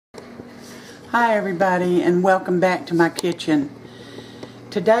Hi everybody, and welcome back to my kitchen.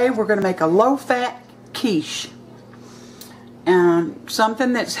 Today we're going to make a low-fat quiche,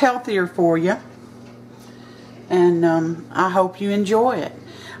 something that's healthier for you, and I hope you enjoy it.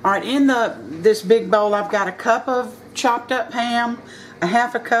 Alright, in this big bowl I've got a cup of chopped up ham, a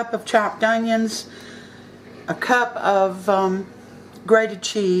half a cup of chopped onions, a cup of grated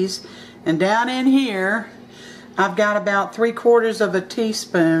cheese, and down in here I've got about 3/4 of a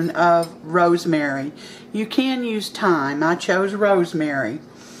teaspoon of rosemary. You can use thyme. I chose rosemary.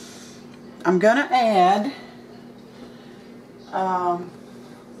 I'm going to add a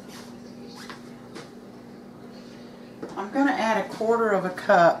 1/4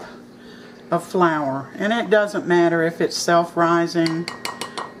 cup of flour, and it doesn't matter if it's self-rising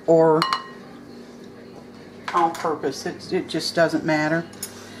or all-purpose. It just doesn't matter.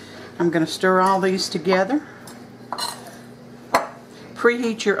 I'm going to stir all these together.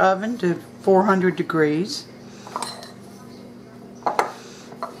 Preheat your oven to 400 degrees.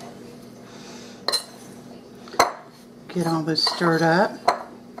 Get all this stirred up.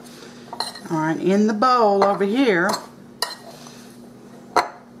 Alright, in the bowl over here,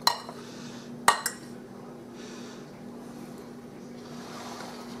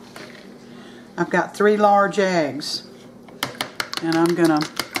 I've got 3 large eggs, and I'm going to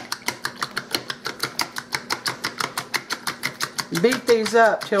beat these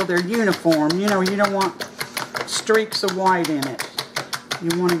up till they're uniform. You know, you don't want streaks of white in it.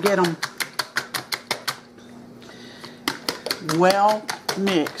 You want to get them well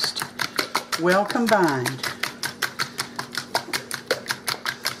mixed, well combined.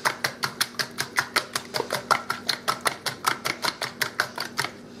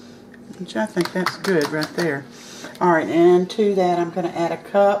 Which I think that's good right there. Alright, and to that I'm going to add a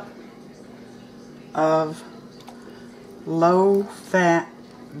cup of low-fat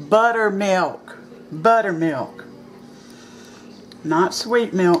buttermilk. Buttermilk. Not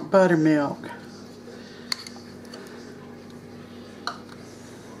sweet milk, buttermilk.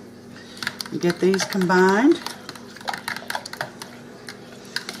 Get these combined.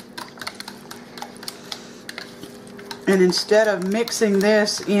 And instead of mixing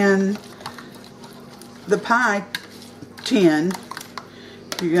this in the pie tin,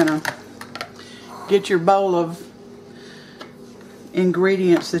 you're going to get your bowl of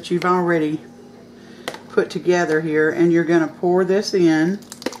ingredients that you've already put together here, and you're going to pour this in.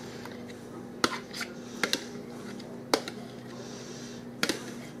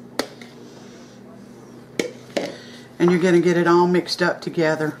 And you're going to get it all mixed up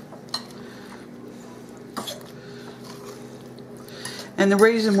together. And the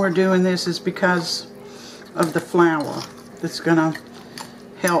reason we're doing this is because of the flour that's going to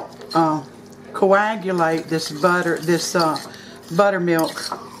help coagulate this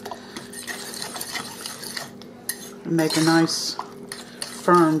buttermilk and make a nice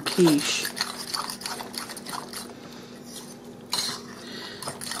firm quiche.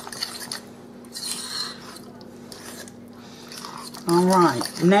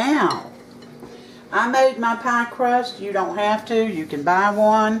 Alright, now I made my pie crust. You don't have to, you can buy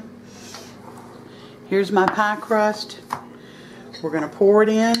one. Here's my pie crust. We're going to pour it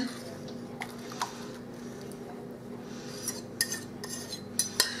in.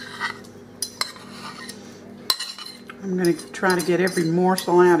 I'm going to try to get every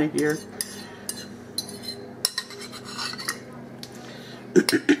morsel out of here.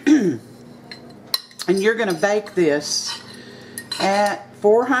 And you're going to bake this at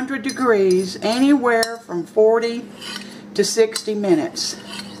 400 degrees, anywhere from 40 to 60 minutes.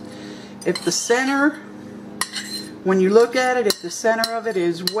 If the center, when you look at it, if the center of it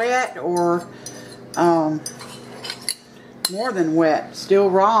is wet or more than wet,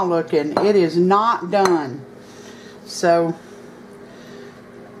 still raw looking, it is not done. So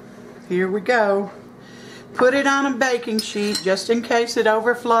here we go. Put it on a baking sheet just in case it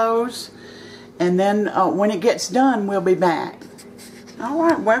overflows, and then when it gets done we'll be back.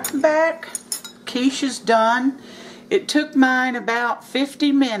 Alright, welcome back. Quiche is done. It took mine about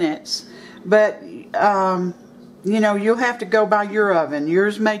 50 minutes, but you know, you'll have to go by your oven.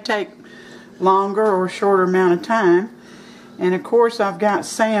 Yours may take longer or shorter amount of time. And of course I've got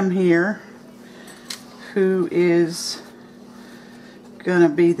Sam here, who is going to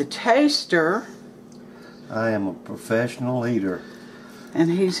be the taster. I am a professional eater. And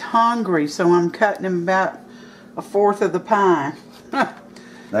he's hungry, so I'm cutting him about 1/4 of the pie.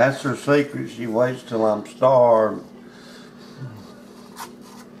 That's her secret. She waits till I'm starved.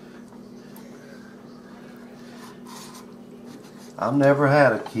 I've never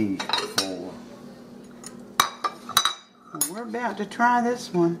had a quiche before. We're about to try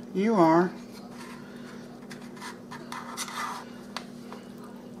this one. You are.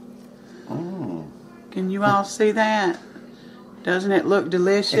 Can you all see that? Doesn't it look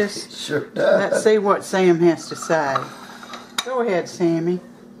delicious? It sure does. Let's see what Sam has to say. Go ahead, Sammy.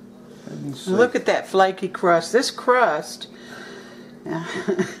 Look at that flaky crust. This crust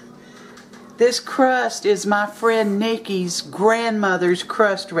is my friend Nikki's grandmother's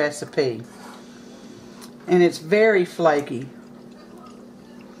crust recipe. And it's very flaky.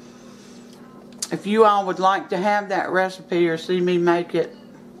 If you all would like to have that recipe or see me make it,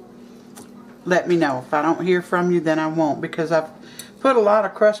 let me know. If I don't hear from you, then I won't, because I've put a lot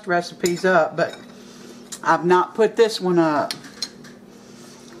of crust recipes up, but I've not put this one up.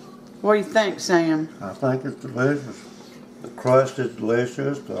 What do you think, Sam? I think it's delicious. The crust is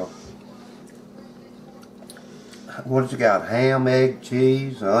delicious. What's it got? Ham, egg,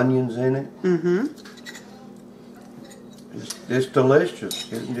 cheese, onions in it. Mm-hmm. It's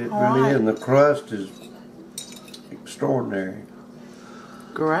delicious. It really right. is. And the crust is extraordinary.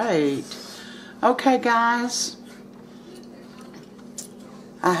 Great. Okay, guys.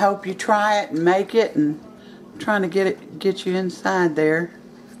 I hope you try it and make it, and I'm trying to get you inside there.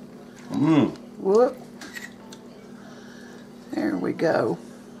 Whoop. There we go.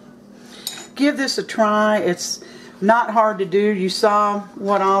 Give this a try. It's not hard to do. You saw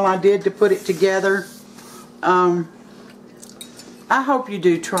what all I did to put it together. I hope you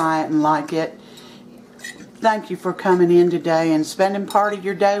do try it and like it. Thank you for coming in today and spending part of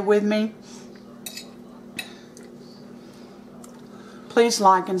your day with me. Please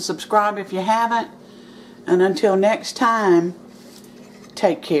like and subscribe if you haven't. And until next time,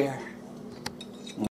 take care.